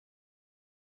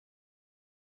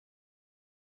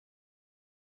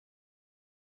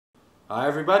Hi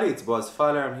everybody, it's Boaz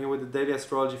Fyler. I'm here with the daily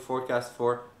astrology forecast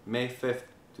for May 5th,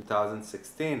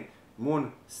 2016.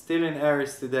 Moon still in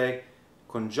Aries today,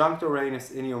 conjunct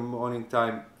Uranus in your morning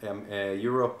time,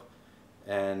 Europe,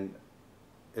 and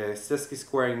Siski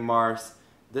squaring Mars.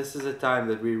 This is a time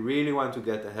that we really want to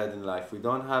get ahead in life. We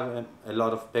don't have a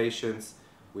lot of patience.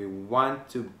 We want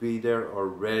to be there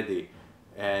already,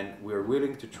 and we're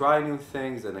willing to try new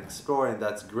things and explore, and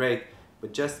that's great.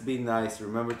 But just be nice.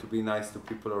 Remember to be nice to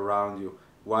people around you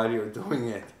while you're doing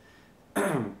it.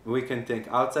 We can think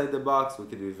outside the box. We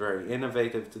can be very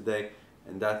innovative today,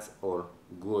 and that's all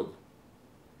good.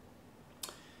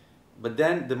 But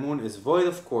then the moon is void,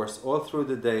 of course, all through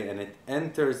the day, and it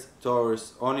enters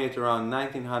Taurus only at around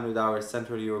 1900 hours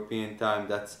Central European time.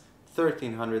 That's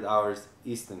 1300 hours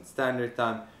Eastern Standard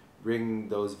Time, bringing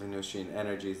those Venusian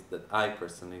energies that I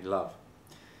personally love.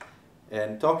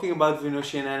 And talking about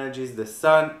Venusian energies, the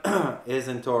Sun is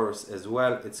in Taurus as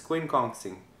well. It's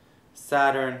quincunxing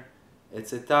Saturn.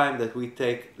 It's a time that we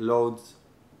take loads,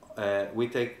 we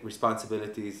take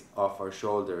responsibilities off our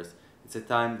shoulders. It's a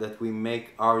time that we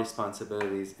make our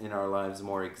responsibilities in our lives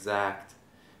more exact.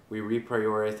 We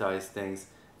reprioritize things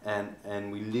and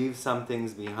we leave some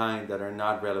things behind that are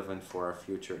not relevant for our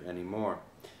future anymore.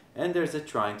 And there's a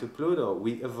trine to Pluto.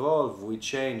 We evolve, we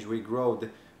change, we grow. The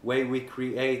way we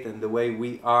create and the way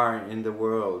we are in the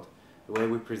world, the way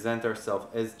we present ourselves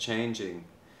is changing,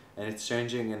 and it's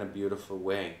changing in a beautiful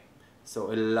way.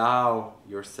 So allow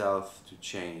yourself to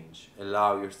change,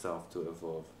 allow yourself to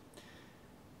evolve.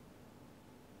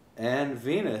 And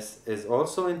Venus is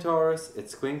also in Taurus.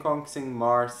 It's quincunxing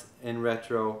Mars in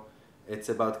retro. It's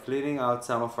about cleaning out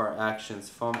some of our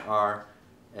actions from our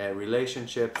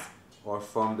relationships, or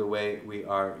from the way we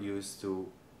are used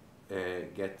to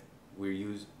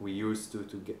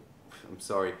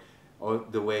or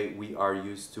the way we are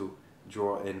used to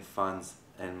draw in funds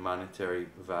and monetary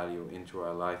value into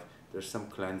our life. There's some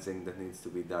cleansing that needs to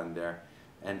be done there.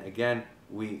 And again,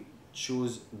 we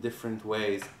choose different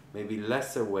ways, maybe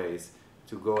lesser ways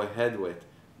to go ahead with,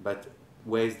 but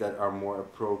ways that are more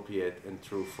appropriate and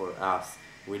true for us.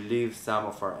 We leave some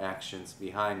of our actions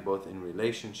behind, both in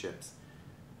relationships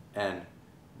and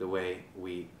the way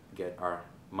we get our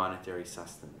monetary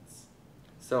sustenance.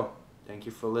 So, thank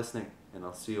you for listening, and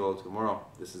I'll see you all tomorrow.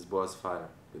 This is Boaz Fyler.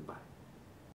 Goodbye.